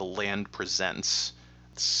history that the land presents,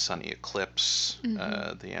 Sunny Eclipse, the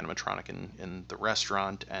animatronic in the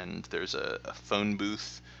restaurant, and there's a phone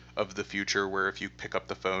booth of the future where if you pick up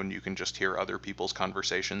the phone you can just hear other people's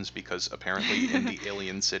conversations, because apparently in the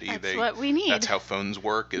alien city that's what we need. That's how phones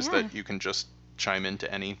work, is that you can just chime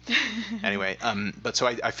into any. Anyway, but so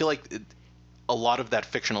I feel like a lot of that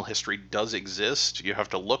fictional history does exist. You have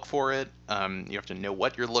to look for it. You have to know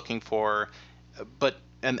what you're looking for. But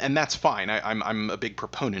and that's fine. I'm a big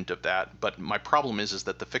proponent of that. But my problem is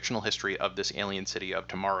that the fictional history of this alien city of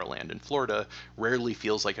Tomorrowland in Florida rarely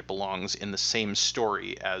feels like it belongs in the same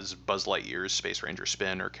story as Buzz Lightyear's Space Ranger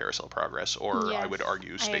Spin or Carousel Progress, or I would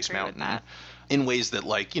argue Space Mountain. In ways that,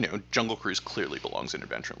 like, Jungle Cruise clearly belongs in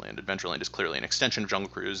Adventureland. Adventureland is clearly an extension of Jungle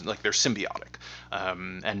Cruise. Like, they're symbiotic.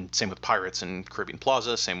 And same with Pirates and Caribbean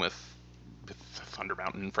Plaza. Same with Thunder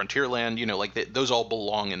Mountain, Frontierland. Those all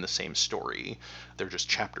belong in the same story. They're just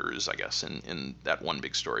chapters, I guess, in that one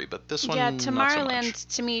big story. But this one, not so much.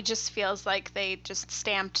 Tomorrowland to me just feels like they just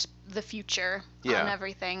stamped the future on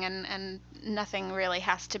everything, and nothing really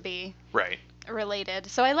has to be related.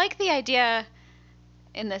 So I like the idea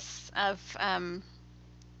in this of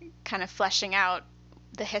kind of fleshing out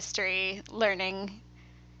the history, learning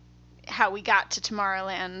how we got to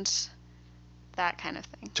Tomorrowland, that kind of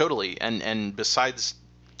thing. Totally. And besides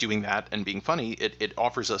doing that and being funny, it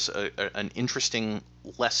offers us an interesting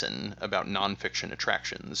lesson about nonfiction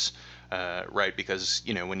attractions, right? Because,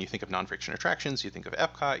 when you think of nonfiction attractions, you think of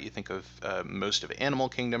Epcot, you think of most of Animal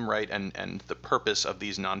Kingdom, right? And the purpose of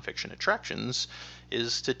these nonfiction attractions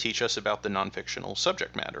is to teach us about the nonfictional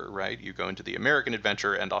subject matter, right? You go into the American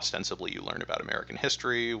Adventure and ostensibly you learn about American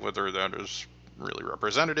history. Whether that is really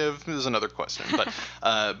representative is another question.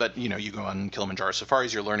 But you go on Kilimanjaro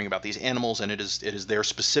safaris, you're learning about these animals, and it is there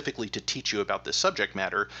specifically to teach you about this subject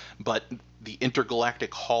matter. But the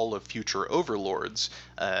Intergalactic Hall of Future Overlords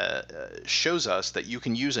shows us that you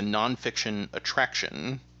can use a nonfiction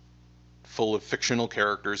attraction full of fictional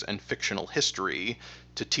characters and fictional history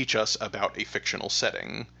to teach us about a fictional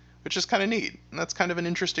setting, which is kind of neat. And that's kind of an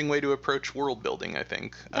interesting way to approach world building, I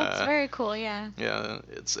think. That's very cool, yeah. Yeah,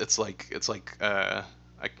 it's like I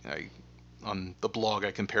on the blog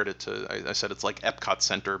I compared it to, I said it's like Epcot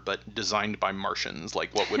Center but designed by Martians.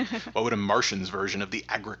 Like what would a Martians version of the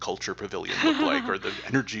agriculture pavilion look like, or the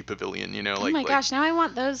energy pavilion? Oh my gosh, now I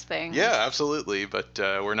want those things. Yeah, absolutely. But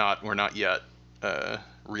we're not yet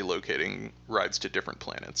relocating rides to different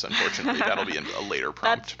planets, unfortunately. That'll be a later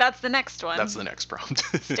prompt. That's the next one. That's the next prompt.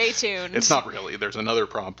 Stay tuned. It's not really. There's another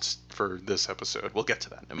prompt for this episode. We'll get to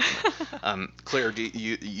that in a moment. Claire,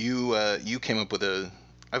 you came up with a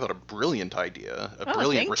brilliant idea,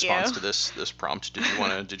 brilliant response to this prompt.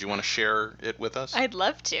 Did you want to share it with us? I'd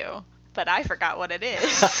love to. but I forgot what it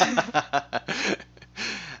is.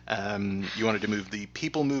 You wanted to move the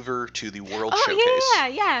People Mover to the World Oh,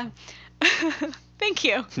 Showcase. yeah. Thank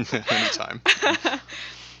you. Anytime.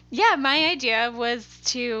 Yeah, my idea was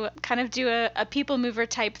to kind of do a People Mover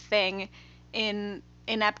type thing in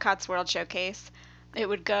Epcot's World Showcase. It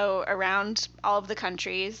would go around all of the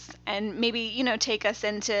countries and maybe, take us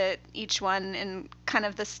into each one in kind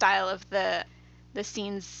of the style of the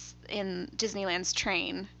scenes in Disneyland's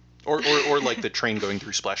train. Or like the train going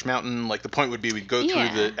through Splash Mountain. Like the point would be we'd go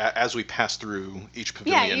through as we pass through each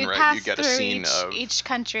pavilion, right? You get a scene of each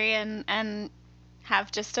country and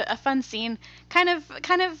have just a fun scene, kind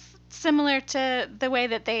of similar to the way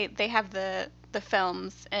that they have the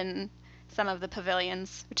films in some of the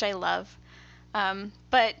pavilions, which I love.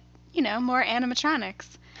 But more animatronics,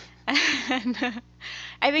 and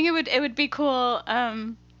I think it would be cool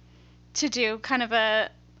to do kind of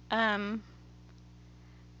a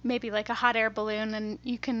maybe like a hot air balloon, and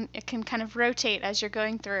it can kind of rotate as you're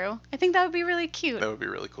going through. I think that would be really cute. That would be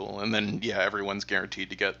really cool. And then everyone's guaranteed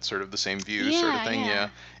to get sort of the same view, sort of thing. Yeah.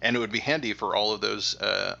 And it would be handy for all of those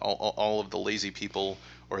all of the lazy people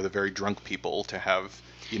or the very drunk people to have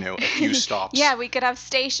a few stops. Yeah, we could have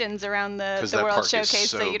stations around the World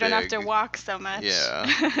Showcase so you don't have to walk so much.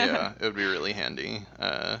 Yeah, it would be really handy.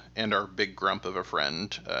 And our big grump of a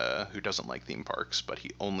friend who doesn't like theme parks, but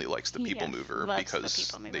he only likes the People Mover because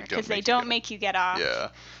they don't make you get off.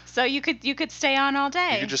 Yeah. So you could stay on all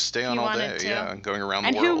day. You could just stay on all day, going around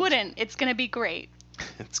the world. And who wouldn't? It's going to be great.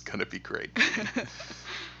 It's going to be great. All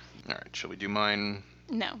right, shall we do mine?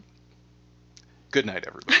 No. Good night,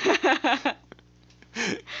 everybody.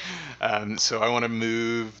 So I want to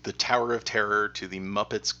move the Tower of Terror to the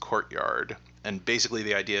Muppets Courtyard. And basically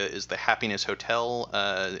the idea is the Happiness Hotel.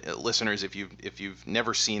 Listeners, if you've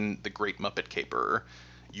never seen The Great Muppet Caper,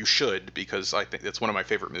 you should, because I think it's one of my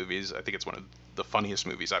favorite movies. I think it's one of the funniest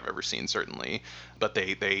movies I've ever seen, certainly. But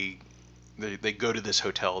they go to this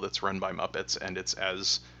hotel that's run by Muppets, and it's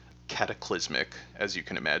as cataclysmic as you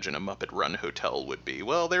can imagine a Muppet-run hotel would be.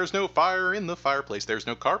 Well, there's no fire in the fireplace, there's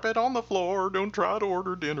no carpet on the floor, don't try to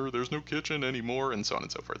order dinner, there's no kitchen anymore, and so on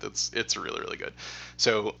and so forth. It's really, really good.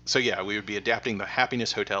 So yeah, we would be adapting the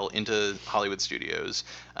Happiness Hotel into Hollywood Studios,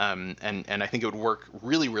 and I think it would work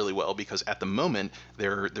really, really well because at the moment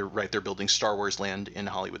they're building Star Wars Land in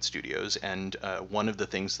Hollywood Studios, and one of the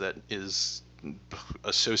things that is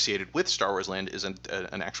associated with Star Wars Land is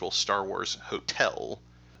an actual Star Wars hotel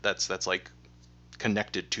that's like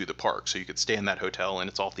connected to the park, so you could stay in that hotel and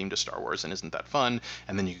it's all themed to Star Wars, and isn't that fun?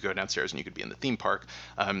 And then you could go downstairs and you could be in the theme park.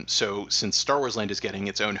 So since Star Wars Land is getting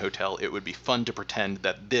its own hotel, it would be fun to pretend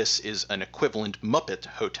that this is an equivalent Muppet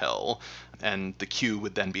hotel, and the queue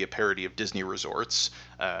would then be a parody of Disney Resorts,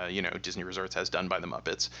 Disney Resorts as done by the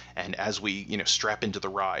Muppets. And as we strap into the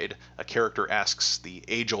ride, a character asks the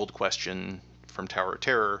age-old question from Tower of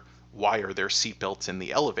Terror: why are there seatbelts in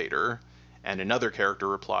the elevator? And another character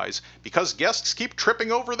replies, because guests keep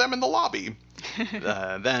tripping over them in the lobby.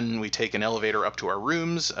 Then we take an elevator up to our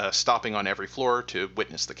rooms, stopping on every floor to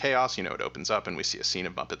witness the chaos. It opens up and we see a scene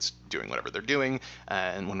of Muppets doing whatever they're doing.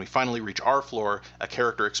 And when we finally reach our floor, a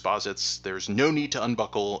character exposits there's no need to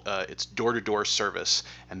unbuckle, it's door-to-door service.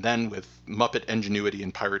 And then with Muppet ingenuity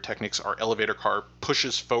and pyrotechnics, our elevator car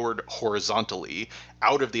pushes forward horizontally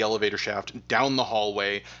out of the elevator shaft, down the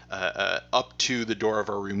hallway, up to the door of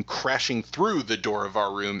our room, crashing through the door of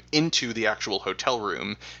our room into the actual hotel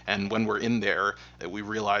room. And when we're in there, we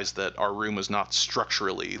realize that our room was not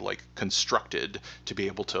structurally constructed to be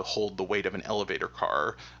able to hold the weight of an elevator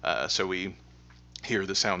car. So we hear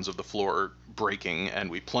the sounds of the floor breaking, and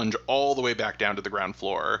we plunge all the way back down to the ground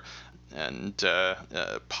floor. And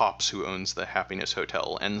Pops, who owns the Happiness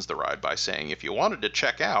Hotel, ends the ride by saying, if you wanted to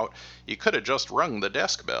check out, you could have just rung the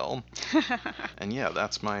desk bell. And yeah,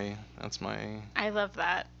 that's my I love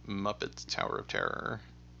that. Muppets Tower of Terror.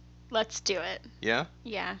 Let's do it. Yeah?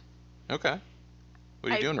 Yeah. Okay.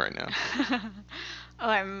 What are you doing right now? Oh,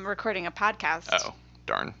 I'm recording a podcast. Oh,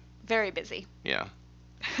 darn. Very busy. Yeah.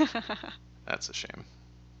 That's a shame.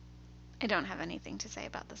 I don't have anything to say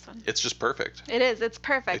about this one. It's just perfect. It is. It's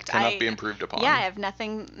perfect. It cannot be improved upon. Yeah, I have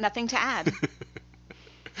nothing to add.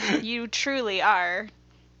 You truly are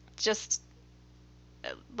just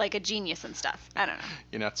like a genius and stuff. I don't know.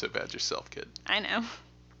 You're not so bad yourself, kid. I know.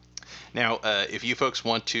 Now, if you folks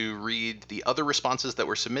want to read the other responses that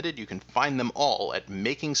were submitted, you can find them all at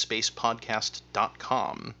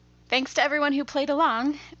makingspacepodcast.com. Thanks to everyone who played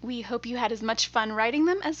along. We hope you had as much fun writing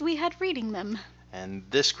them as we had reading them. And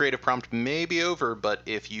this creative prompt may be over, but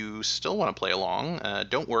if you still want to play along,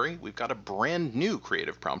 don't worry, we've got a brand new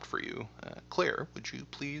creative prompt for you. Claire, would you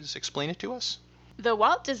please explain it to us? The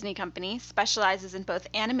Walt Disney Company specializes in both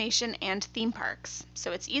animation and theme parks,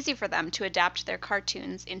 so it's easy for them to adapt their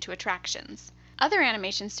cartoons into attractions. Other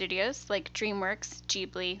animation studios, like DreamWorks,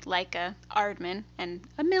 Ghibli, Laika, Aardman, and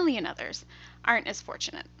a million others, aren't as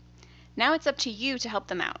fortunate. Now it's up to you to help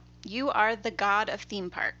them out. You are the god of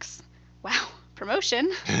theme parks. Wow,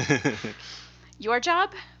 promotion! Your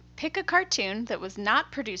job? Pick a cartoon that was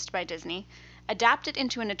not produced by Disney, adapt it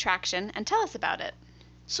into an attraction, and tell us about it.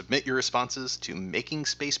 Submit your responses to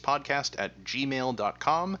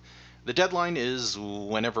makingspacepodcast@gmail.com. The deadline is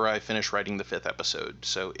whenever I finish writing the 5th episode,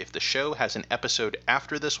 so if the show has an episode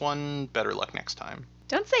after this one, better luck next time.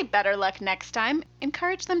 Don't say better luck next time.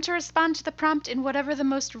 Encourage them to respond to the prompt in whatever the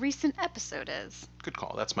most recent episode is. Good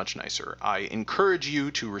call, that's much nicer. I encourage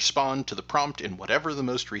you to respond to the prompt in whatever the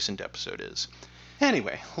most recent episode is.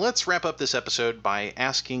 Anyway, let's wrap up this episode by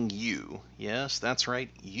asking you, yes, that's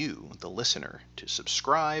right, you, the listener, to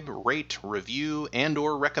subscribe, rate, review,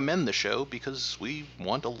 and/or recommend the show because we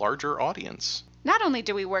want a larger audience. Not only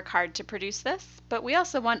do we work hard to produce this, but we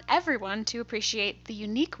also want everyone to appreciate the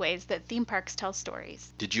unique ways that theme parks tell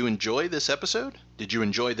stories. Did you enjoy this episode? Did you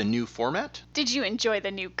enjoy the new format? Did you enjoy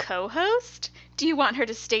the new co-host? Do you want her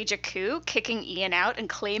to stage a coup, kicking Ian out and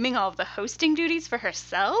claiming all of the hosting duties for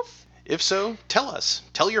herself? If so, tell us.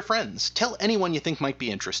 Tell your friends. Tell anyone you think might be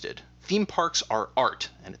interested. Theme parks are art,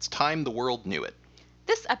 and it's time the world knew it.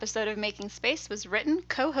 This episode of Making Space was written,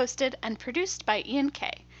 co-hosted, and produced by Ian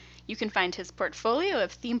Kay. You can find his portfolio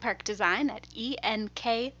of theme park design at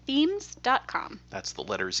enkthemes.com. That's the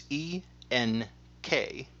letters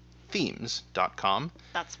E-N-K, themes.com.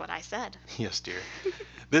 That's what I said. Yes, dear.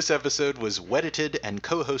 This episode was edited and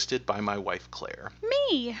co-hosted by my wife, Claire.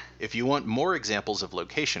 Me! If you want more examples of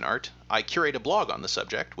location art, I curate a blog on the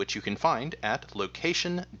subject, which you can find at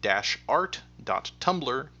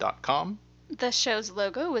location-art.tumblr.com. The show's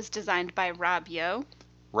logo was designed by Rob Yo.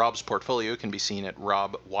 Rob's portfolio can be seen at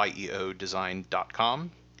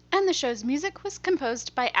robyeodesign.com. And the show's music was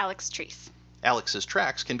composed by Alex Treese. Alex's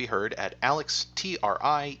tracks can be heard at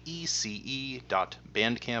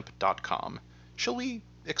alextriece.bandcamp.com. Shall we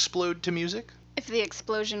explode to music? If the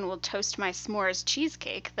explosion will toast my s'mores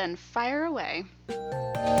cheesecake, then fire away.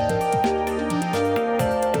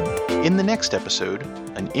 In the next episode,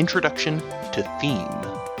 an introduction to theme.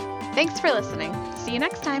 Thanks for listening. See you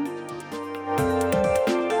next time.